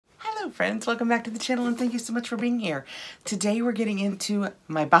friends, welcome back to the channel and thank you so much for being here. Today we're getting into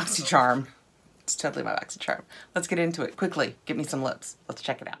my Boxycharm. It's totally my Boxycharm. Let's get into it quickly. Give me some lips. Let's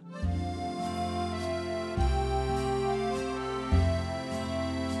check it out.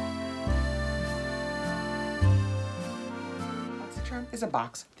 Boxycharm is a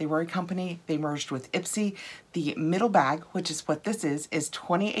box. They were a company. They merged with Ipsy. The middle bag, which is what this is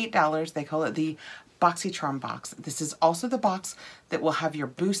 $28. They call it the Boxycharm box. This is also the box that will have your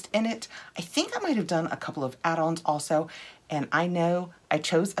boost in it. I think I might have done a couple of add-ons also, and I know I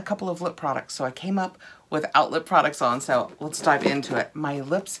chose a couple of lip products, so I came up without lip products on, so let's dive into it. My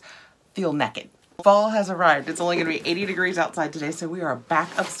lips feel naked. Fall has arrived. It's only going to be 80 degrees outside today, so we are back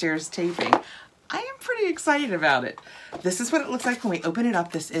upstairs taping. I am pretty excited about it. This is what it looks like when we open it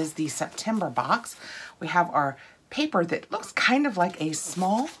up. This is the September box. We have our paper that looks kind of like a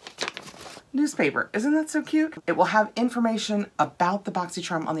small newspaper. Isn't that so cute? It will have information about the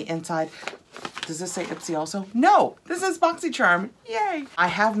Boxycharm on the inside. Does this say Ipsy also? No, this is Boxycharm. Yay! I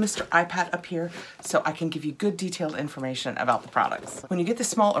have Mr. iPad up here so I can give you good detailed information about the products. When you get the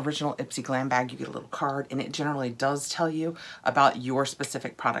small original Ipsy glam bag, you get a little card and it generally does tell you about your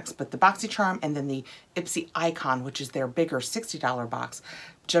specific products. But the Boxycharm and then the Ipsy Icon, which is their bigger $60 box,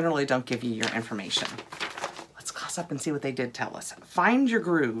 generally don't give you your information. Up and see what they did tell us. Find your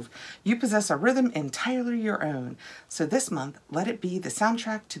groove. You possess a rhythm entirely your own. So this month, let it be the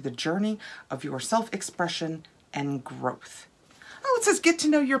soundtrack to the journey of your self-expression and growth. Oh, it says get to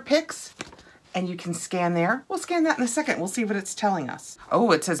know your picks. And you can scan there. We'll scan that in a second. We'll see what it's telling us.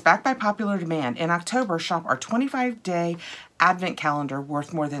 Oh, it says backed by popular demand. In October, shop our 25-day advent calendar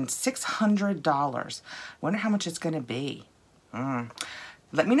worth more than $600. Wonder how much it's going to be.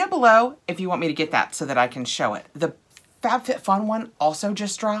 Let me know below if you want me to get that so that I can show it. The FabFitFun one also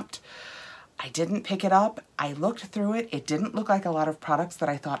just dropped. I didn't pick it up. I looked through it. It didn't look like a lot of products that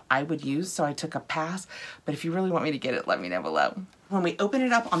I thought I would use, so I took a pass. But if you really want me to get it, let me know below. When we open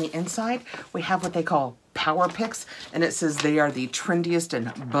it up on the inside, we have what they call power picks, and it says they are the trendiest and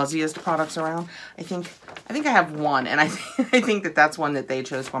buzziest products around. I think I have one, and I think that that's one that they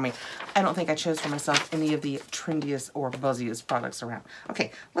chose for me. I don't think I chose for myself any of the trendiest or buzziest products around.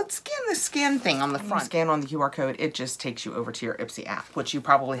 Okay, let's scan the scan thing on the front. Scan on the QR code, it just takes you over to your Ipsy app, which you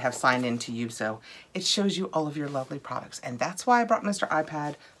probably have signed in to use, so it shows you all of your lovely products. And that's why I brought Mr.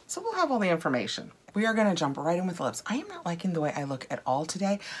 iPad, so we'll have all the information. We are gonna jump right in with lips. I am not liking the way I look at all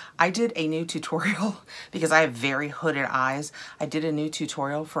today. I did a new tutorial because I have very hooded eyes. I did a new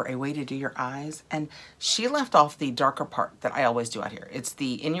tutorial for a way to do your eyes, and she left off the darker part that I always do out here. It's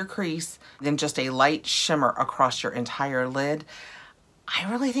the in your crease, then just a light shimmer across your entire lid. I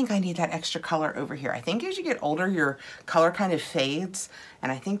really think I need that extra color over here. I think as you get older, your color kind of fades,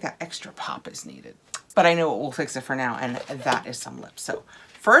 and I think that extra pop is needed. But I know it will fix it for now, and that is some lips. So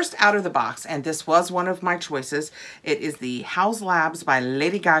first out of the box, and this was one of my choices, it is the House Labs by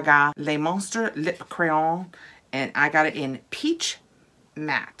Lady Gaga Les Monster Lip Crayon, and I got it in Peach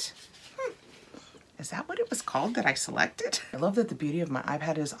Matte. Is that what it was called that I selected? I love that the beauty of my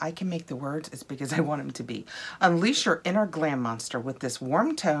iPad is I can make the words as big as I want them to be. Unleash your inner glam monster with this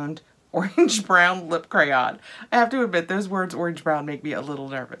warm-toned orange brown lip crayon. I have to admit, those words orange brown make me a little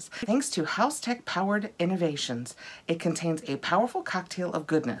nervous. Thanks to House Tech powered innovations, it contains a powerful cocktail of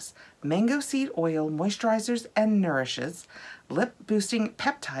goodness. Mango seed oil moisturizers and nourishes. Lip boosting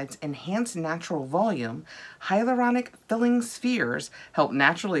peptides enhance natural volume. Hyaluronic filling spheres help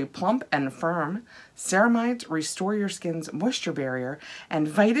naturally plump and firm. Ceramides restore your skin's moisture barrier. And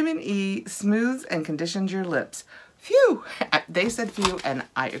vitamin E smooths and conditions your lips. Phew! They said phew, and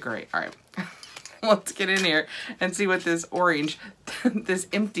I agree. All right, let's get in here and see what this orange, this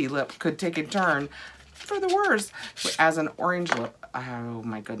empty lip could take a turn for the worse as an orange lip. Oh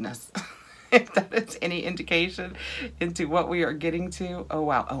my goodness. If that is any indication into what we are getting to. Oh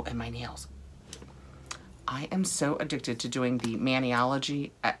wow. Oh, and my nails. I am so addicted to doing the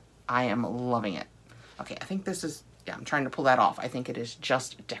maniology. I am loving it. Okay, I think this is, yeah, I'm trying to pull that off. I think it is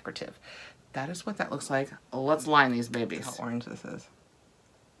just decorative. That is what that looks like. Let's line these babies. How orange this is.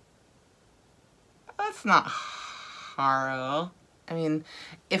 That's not horrible. I mean,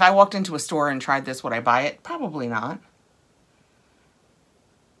 if I walked into a store and tried this, would I buy it? Probably not.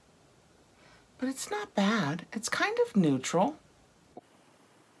 But it's not bad. It's kind of neutral.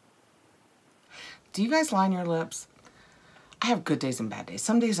 Do you guys line your lips? I have good days and bad days.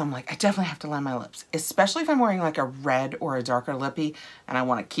 Some days I'm like, I definitely have to line my lips, especially if I'm wearing like a red or a darker lippy and I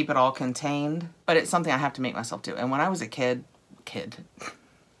want to keep it all contained, but it's something I have to make myself do. And when I was a kid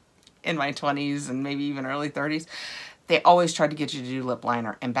in my 20s and maybe even early 30s, they always tried to get you to do lip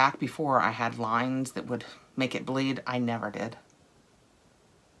liner. And back before I had lines that would make it bleed, I never did.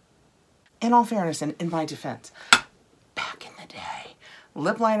 in all fairness and in my defense, back in the day,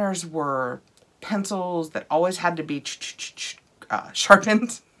 lip liners were pencils that always had to be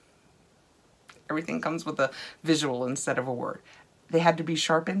sharpened. Everything comes with a visual instead of a word. They had to be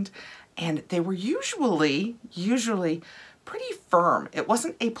sharpened, and they were usually pretty firm. It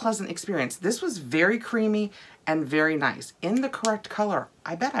wasn't a pleasant experience. This was very creamy and very nice. In the correct color,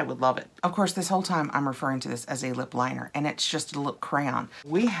 I bet I would love it. Of course, this whole time I'm referring to this as a lip liner, and it's just a lip crayon.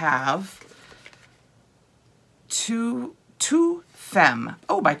 We have Too Femme,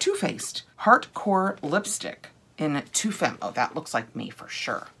 oh, by Too Faced, Heartcore Lipstick in Too Femme. Oh, that looks like me for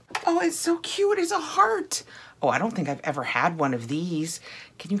sure. Oh, it's so cute. It's a heart. Oh, I don't think I've ever had one of these.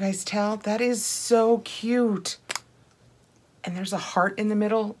 Can you guys tell? That is so cute. And there's a heart in the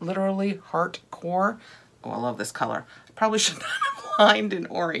middle, literally heartcore. Oh, I love this color. Probably should not have lined in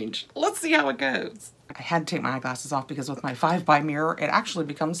orange. Let's see how it goes. I had to take my eyeglasses off because with my 5x mirror, it actually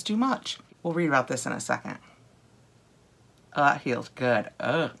becomes too much. We'll read about this in a second. Oh, that feels good.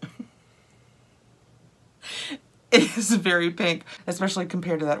 Ugh. It is very pink, especially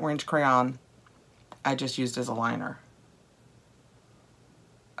compared to that orange crayon I just used as a liner.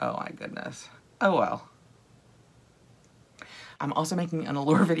 Oh my goodness. Oh well. I'm also making an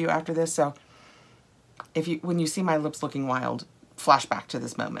Allure video after this, so when you see my lips looking wild, flashback to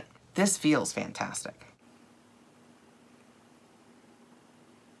this moment. This feels fantastic.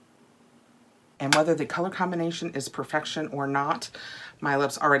 And whether the color combination is perfection or not, my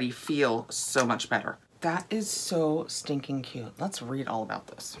lips already feel so much better. That is so stinking cute. Let's read all about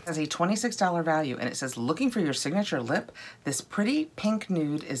this. It has a $26 value, and it says, looking for your signature lip? This pretty pink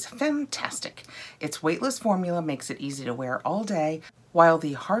nude is fantastic. Its weightless formula makes it easy to wear all day, while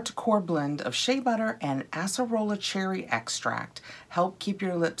the Heartcore blend of shea butter and acerola cherry extract help keep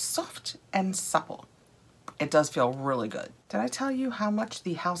your lips soft and supple. It does feel really good. Did I tell you how much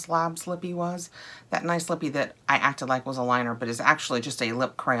the House Labs lippy was? That nice lippy that I acted like was a liner, but is actually just a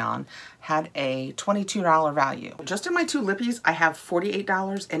lip crayon, had a $22 value. Just in my two lippies, I have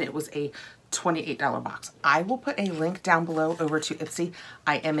 $48, and it was a $28 box. I will put a link down below over to Ipsy.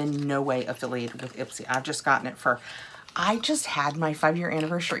 I am in no way affiliated with Ipsy. I've just gotten it for, I just had my 5-year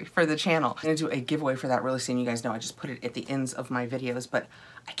anniversary for the channel. I'm gonna do a giveaway for that really soon. You guys know I just put it at the ends of my videos, but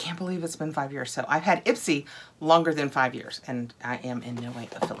I can't believe it's been 5 years. So I've had Ipsy longer than 5 years, and I am in no way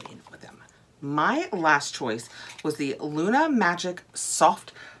affiliated with them. My last choice was the Luna Magic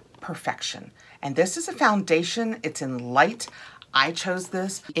Soft Perfection. And this is a foundation. It's in light. I chose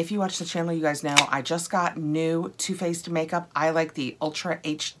this. If you watch the channel, you guys know I just got new Too Faced makeup. I like the Ultra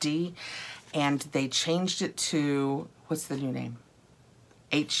HD, and they changed it to, what's the new name?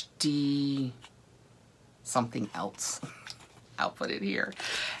 HD something else. I'll put it here.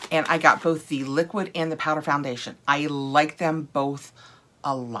 And I got both the liquid and the powder foundation. I like them both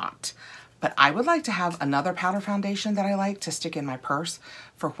a lot. But I would like to have another powder foundation that I like to stick in my purse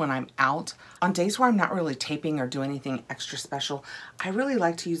for when I'm out. On days where I'm not really taping or doing anything extra special, I really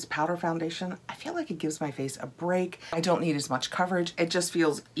like to use powder foundation. I feel like it gives my face a break. I don't need as much coverage. It just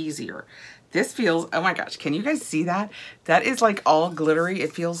feels easier. This feels, oh my gosh, can you guys see that? That is like all glittery.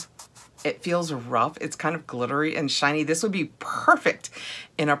 It feels rough. It's kind of glittery and shiny. This would be perfect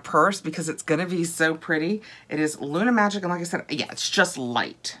in a purse because it's gonna be so pretty. It is Luna Magic, and like I said, yeah, it's just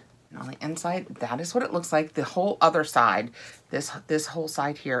light. And on the inside, that is what it looks like. The whole other side, this whole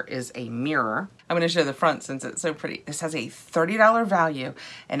side here is a mirror. I'm going to show the front since it's so pretty. This has a $30 value,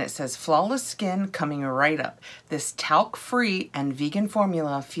 and it says flawless skin coming right up. This talc-free and vegan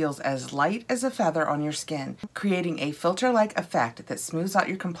formula feels as light as a feather on your skin, creating a filter-like effect that smooths out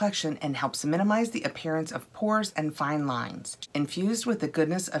your complexion and helps minimize the appearance of pores and fine lines. Infused with the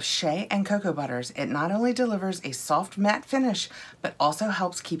goodness of shea and cocoa butters, it not only delivers a soft matte finish, but also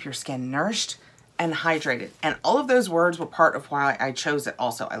helps keep your skin nourished and hydrated. And all of those words were part of why I chose it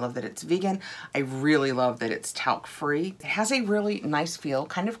also. I love that it's vegan. I really love that it's talc-free. It has a really nice feel,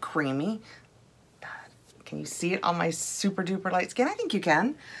 kind of creamy. Can you see it on my super duper light skin? I think you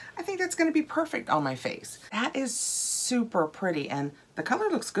can. I think that's gonna be perfect on my face. That is super pretty, and the color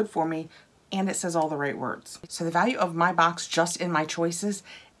looks good for me, and it says all the right words. So the value of my box just in my choices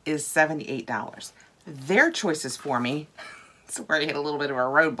is $78. Their choices for me, where I hit a little bit of a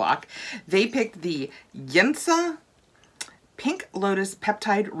roadblock. They picked the Yensa Pink Lotus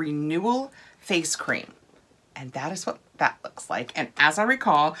Peptide Renewal Face Cream. And that is what that looks like. And as I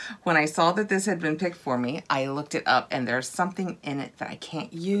recall, when I saw that this had been picked for me, I looked it up, and there's something in it that I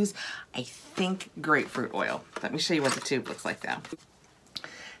can't use. I think grapefruit oil. Let me show you what the tube looks like though.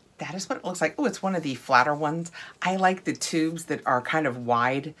 That is what it looks like. Oh, it's one of the flatter ones. I like the tubes that are kind of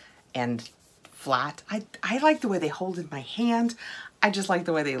wide and flat. I like the way they hold in my hand. I just like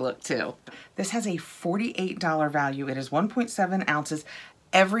the way they look too. This has a $48 value. It is 1.7 ounces.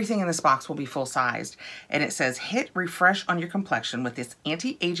 Everything in this box will be full-sized. And it says, hit refresh on your complexion with this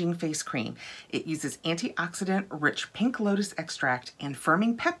anti-aging face cream. It uses antioxidant-rich pink lotus extract and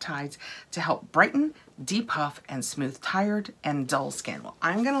firming peptides to help brighten, depuff, and smooth tired and dull skin. Well,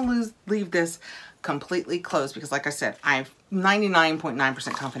 I'm gonna leave this completely closed because, like I said, I'm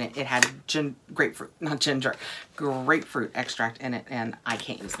 99.9% confident it had grapefruit extract in it, and I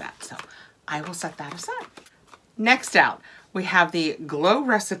can't use that. So I will set that aside. Next out, we have the Glow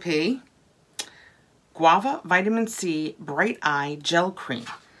Recipe Guava Vitamin C Bright Eye Gel Cream.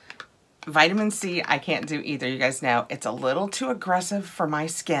 Vitamin C, I can't do either. You guys know it's a little too aggressive for my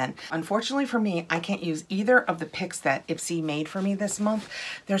skin. Unfortunately for me, I can't use either of the picks that Ipsy made for me this month.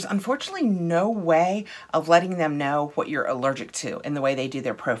 There's unfortunately no way of letting them know what you're allergic to in the way they do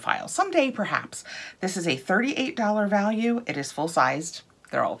their profile. Someday, perhaps. This is a $38 value. It is full-sized.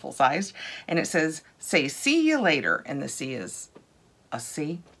 They're all full-sized. And it says, say, see you later. And the C is a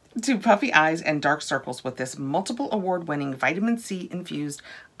C. To puffy eyes and dark circles with this multiple award-winning vitamin C infused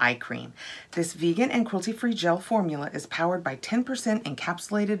eye cream. This vegan and cruelty-free gel formula is powered by 10%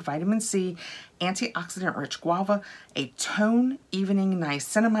 encapsulated vitamin C, antioxidant-rich guava, a tone evening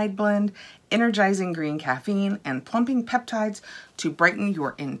niacinamide blend, energizing green caffeine, and plumping peptides to brighten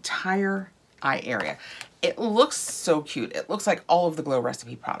your entire eye area. It looks so cute. It looks like all of the Glow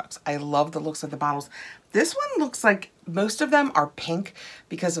Recipe products. I love the looks of the bottles. This one looks like most of them are pink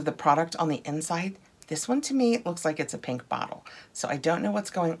because of the product on the inside. This one to me, it looks like it's a pink bottle. So I don't know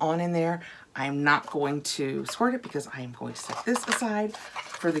what's going on in there. I'm not going to squirt it because I am going to set this aside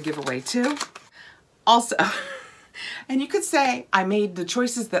for the giveaway too. Also, and you could say I made the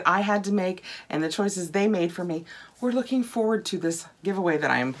choices that I had to make and the choices they made for me. We're looking forward to this giveaway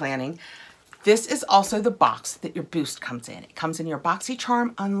that I am planning. This is also the box that your boost comes in. It comes in your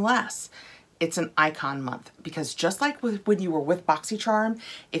Boxycharm unless it's an icon month, because just like when you were with Boxycharm,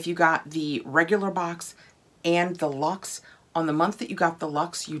 if you got the regular box and the Luxe, on the month that you got the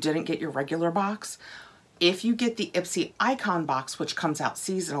Luxe, you didn't get your regular box. If you get the Ipsy icon box, which comes out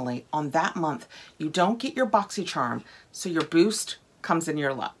seasonally, on that month, you don't get your Boxycharm, so your boost comes in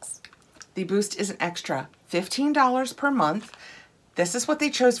your Luxe. The boost is an extra $15 per month. This is what they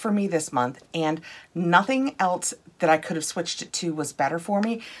chose for me this month, and nothing else that I could have switched it to was better for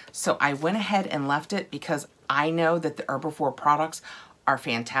me. So I went ahead and left it because I know that the Herbivore products are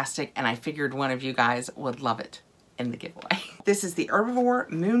fantastic, and I figured one of you guys would love it in the giveaway. This is the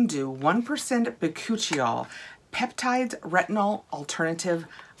Herbivore Moon Dew 1% Bakuchiol Peptides Retinol Alternative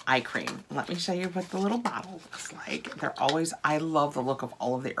Eye Cream. Let me show you what the little bottle looks like. They're always, I love the look of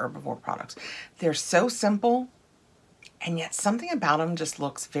all of the Herbivore products. They're so simple, and yet something about them just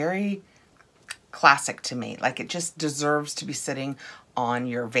looks very classic to me. Like it just deserves to be sitting on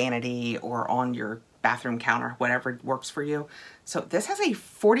your vanity or on your bathroom counter, whatever works for you. So this has a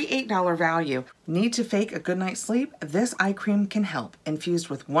 $48 value. Need to fake a good night's sleep? This eye cream can help. Infused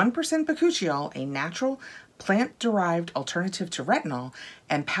with 1% bakuchiol, a natural plant-derived alternative to retinol,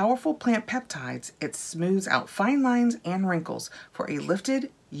 and powerful plant peptides, it smooths out fine lines and wrinkles for a lifted,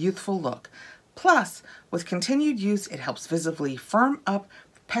 youthful look. Plus, with continued use, it helps visibly firm up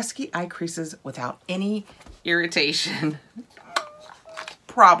pesky eye creases without any irritation.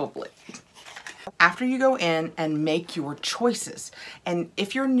 Probably. After you go in and make your choices, and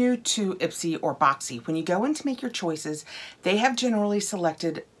if you're new to Ipsy or Boxy, when you go in to make your choices, they have generally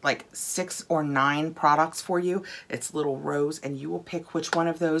selected like 6 or 9 products for you. It's little rows, and you will pick which one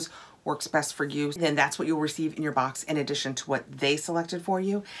of those works best for you. Then that's what you'll receive in your box in addition to what they selected for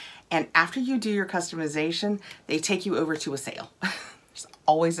you. And after you do your customization, they take you over to a sale. There's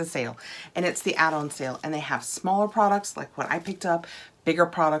always a sale, and it's the add-on sale, and they have smaller products like what I picked up, bigger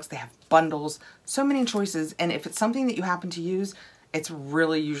products, they have bundles, so many choices, and if it's something that you happen to use, it's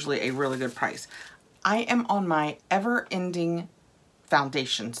really usually a really good price. I am on my ever-ending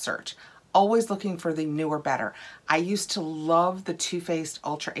foundation search, always looking for the newer, better. I used to love the Too Faced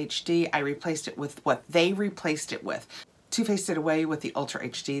Ultra HD. I replaced it with what they replaced it with. Too Faced did away with the Ultra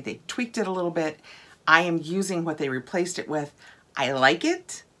HD. They tweaked it a little bit. I am using what they replaced it with. I like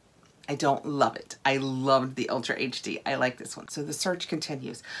it. I don't love it. I loved the Ultra HD. I like this one. So the search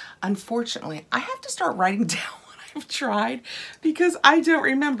continues. Unfortunately, I have to start writing down what I've tried because I don't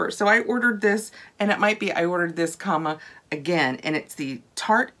remember. So I ordered this, and it might be I ordered this comma again, and it's the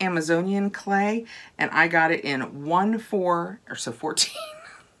Tarte Amazonian Clay, and I got it in 14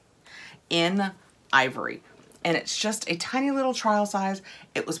 in ivory. And it's just a tiny little trial size.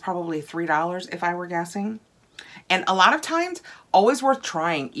 It was probably $3 if I were guessing. And a lot of times, always worth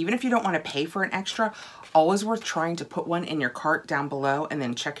trying, even if you don't want to pay for an extra, always worth trying to put one in your cart down below and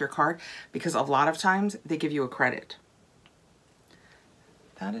then check your cart, because a lot of times they give you a credit.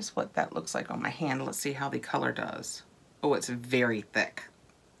 That is what that looks like on my hand. Let's see how the color does. Oh, it's very thick.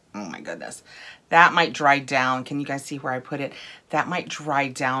 Oh my goodness. That might dry down. Can you guys see where I put it? That might dry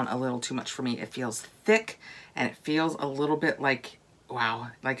down a little too much for me. It feels thick and it feels a little bit like, wow,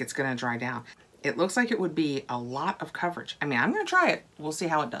 like it's gonna dry down. It looks like it would be a lot of coverage. I mean, I'm gonna try it. We'll see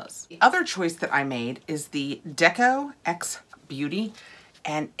how it does. The other choice that I made is the Deco X Beauty,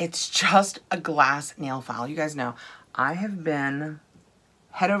 and it's just a glass nail file. You guys know, I have been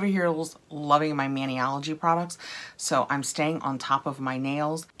head over heels loving my Maniology products, so I'm staying on top of my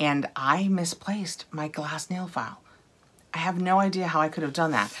nails, and I misplaced my glass nail file. I have no idea how I could have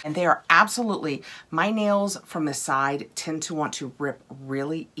done that. And they are absolutely, my nails from the side tend to want to rip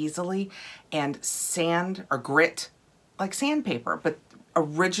really easily, and sand or grit like sandpaper, but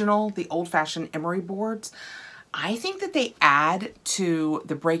original, the old-fashioned emery boards, I think that they add to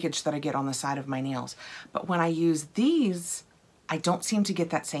the breakage that I get on the side of my nails. But when I use these, I don't seem to get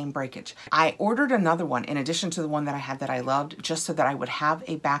that same breakage. I ordered another one in addition to the one that I had that I loved, just so that I would have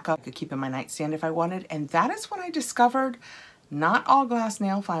a backup I could keep in my nightstand if I wanted. And that is when I discovered not all glass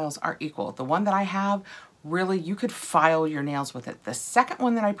nail files are equal. The one that I have, really, you could file your nails with it. The second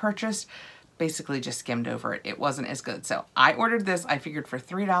one that I purchased, basically just skimmed over it. It wasn't as good. So I ordered this. I figured for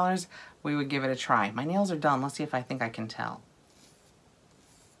 $3, we would give it a try. My nails are done. Let's see if I think I can tell.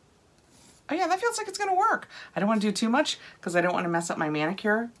 Oh yeah, that feels like it's gonna work. I don't wanna do too much because I don't wanna mess up my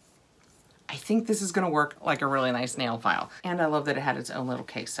manicure. I think this is gonna work like a really nice nail file. And I love that it had its own little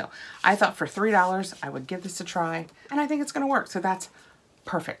case. So I thought for $3, I would give this a try, and I think it's gonna work. So that's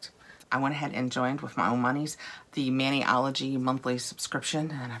perfect. I went ahead and joined with my own monies the Maniology monthly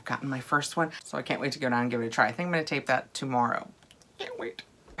subscription, and I've gotten my first one. So I can't wait to go down and give it a try. I think I'm gonna tape that tomorrow. Can't wait.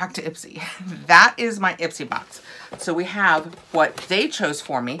 Back to Ipsy. That is my Ipsy box. So we have what they chose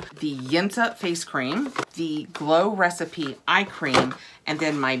for me, the Yinta face cream, the Glow Recipe eye cream, and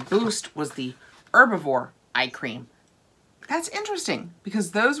then my boost was the Herbivore eye cream. That's interesting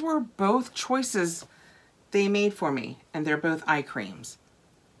because those were both choices they made for me, and they're both eye creams.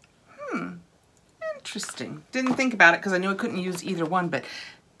 Interesting. Didn't think about it because I knew I couldn't use either one, but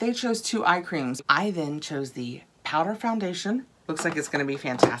they chose two eye creams. I then chose the powder foundation. Looks like it's going to be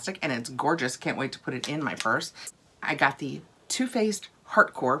fantastic, and it's gorgeous. Can't wait to put it in my purse. I got the Too Faced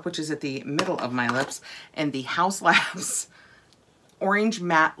Heartcore, which is at the middle of my lips, and the House Labs Orange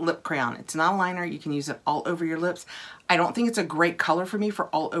Matte Lip Crayon. It's not a liner. You can use it all over your lips. I don't think it's a great color for me for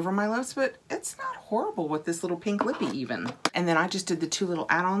all over my lips, but it's not horrible with this little pink lippy even. And then I just did the two little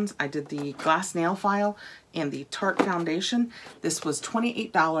add-ons. I did the glass nail file and the Tarte foundation. This was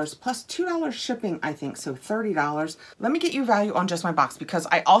 $28 plus $2 shipping, I think, so $30. Let me get you value on just my box because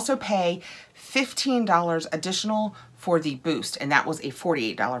I also pay $15 additional for the boost, and that was a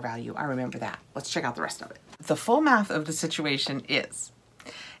 $48 value. I remember that. Let's check out the rest of it. The full math of the situation is,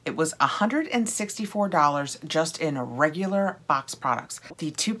 it was $164 just in regular box products.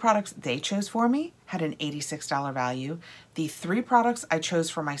 The two products they chose for me had an $86 value. The three products I chose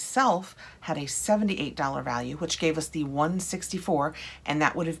for myself had a $78 value, which gave us the $164, and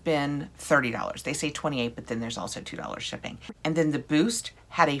that would have been $30. They say $28, but then there's also $2 shipping. And then the boost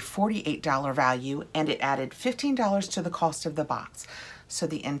had a $48 value, and it added $15 to the cost of the box. So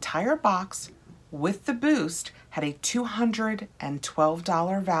the entire box with the boost had a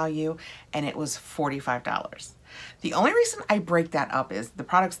 $212 value, and it was $45. The only reason I break that up is the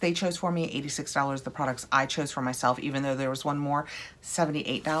products they chose for me, $86, the products I chose for myself, even though there was one more,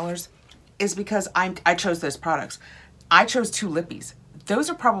 $78, is because I chose those products. I chose two lippies. Those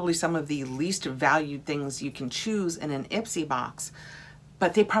are probably some of the least valued things you can choose in an Ipsy box,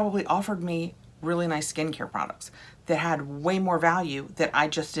 but they probably offered me really nice skincare products that had way more value that I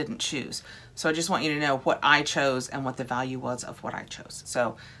just didn't choose. So I just want you to know what I chose and what the value was of what I chose.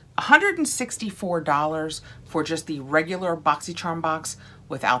 So $164 for just the regular Boxycharm box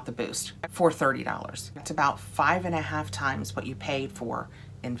without the boost for $30. It's about 5.5 times what you paid for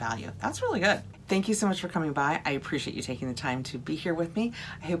in value. That's really good. Thank you so much for coming by. I appreciate you taking the time to be here with me.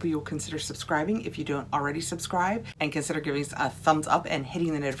 I hope you will consider subscribing if you don't already subscribe, and consider giving us a thumbs up and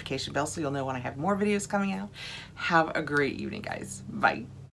hitting the notification bell so you'll know when I have more videos coming out. Have a great evening, guys. Bye.